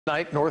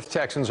Tonight, North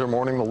Texans are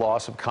mourning the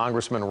loss of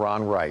Congressman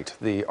Ron Wright,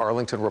 the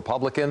Arlington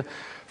Republican,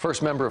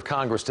 first member of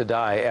Congress to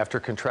die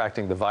after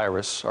contracting the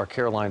virus. Our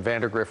Caroline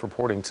Vandergriff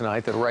reporting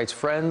tonight that Wright's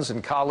friends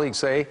and colleagues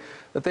say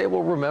that they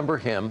will remember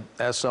him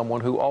as someone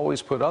who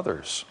always put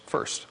others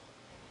first.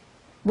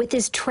 With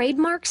his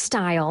trademark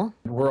style,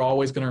 we're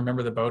always going to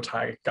remember the bow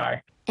tie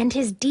guy. And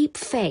his deep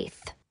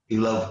faith. He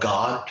loved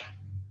God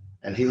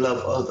and he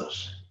loved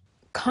others.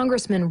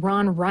 Congressman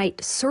Ron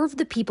Wright served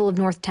the people of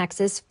North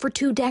Texas for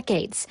 2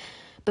 decades.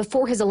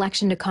 Before his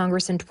election to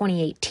Congress in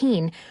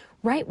 2018,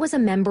 Wright was a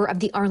member of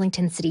the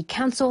Arlington City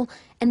Council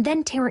and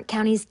then Tarrant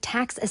County's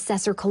tax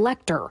assessor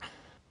collector.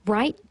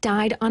 Wright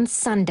died on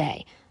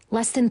Sunday,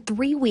 less than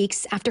 3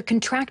 weeks after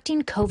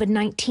contracting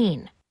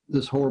COVID-19.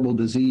 This horrible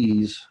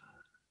disease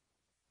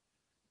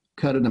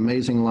cut an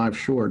amazing life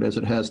short, as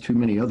it has too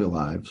many other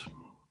lives.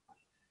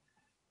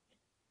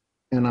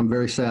 And I'm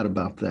very sad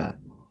about that.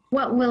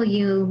 What will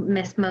you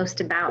miss most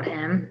about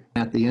him?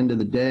 At the end of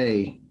the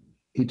day,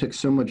 he took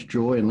so much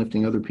joy in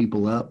lifting other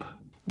people up.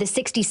 The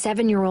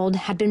 67-year-old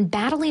had been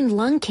battling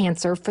lung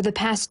cancer for the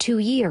past 2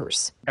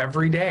 years.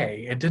 Every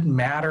day, it didn't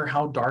matter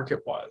how dark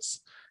it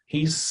was.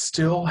 He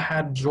still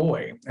had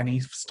joy and he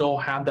still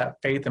had that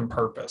faith and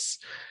purpose.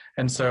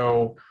 And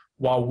so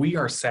while we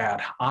are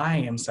sad, I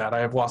am sad. I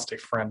have lost a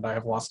friend. I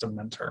have lost a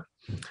mentor.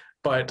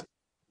 But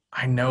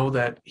I know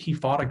that he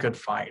fought a good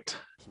fight.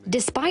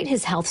 Despite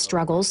his health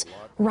struggles,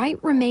 Wright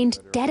remained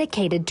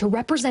dedicated to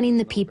representing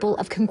the people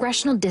of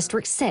Congressional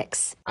District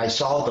 6. I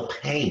saw the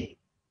pain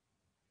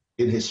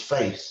in his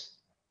face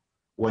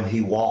when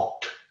he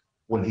walked,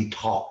 when he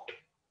talked.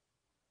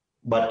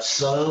 But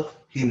serve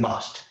he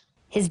must.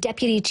 His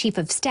Deputy Chief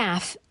of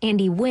Staff,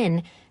 Andy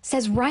Wynn,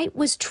 says Wright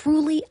was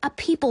truly a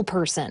people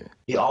person.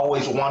 He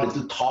always wanted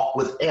to talk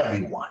with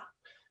everyone,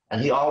 and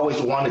he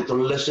always wanted to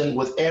listen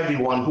with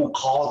everyone who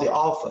called the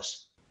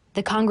office.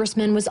 The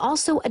congressman was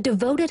also a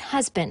devoted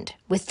husband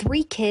with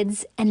 3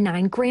 kids and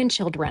 9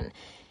 grandchildren.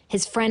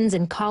 His friends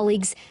and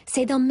colleagues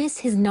say they'll miss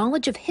his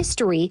knowledge of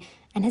history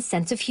and his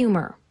sense of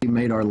humor. He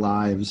made our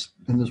lives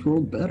in this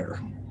world better.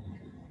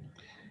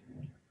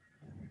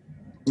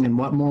 And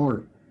what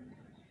more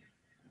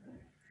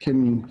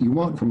can you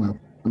want from an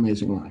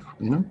amazing life,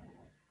 you know?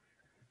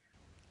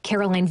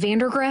 Caroline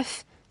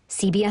Vandergriff,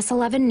 CBS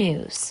 11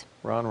 News.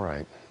 Ron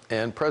Wright.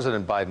 And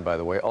President Biden, by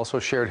the way, also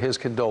shared his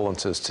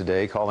condolences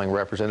today, calling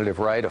Representative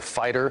Wright a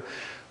fighter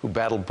who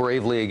battled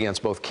bravely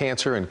against both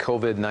cancer and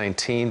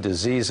COVID-19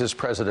 diseases.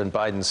 President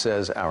Biden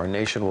says our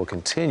nation will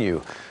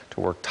continue to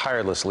work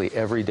tirelessly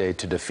every day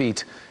to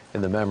defeat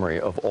in the memory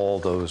of all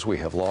those we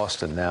have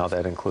lost, and now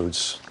that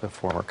includes the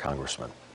former congressman.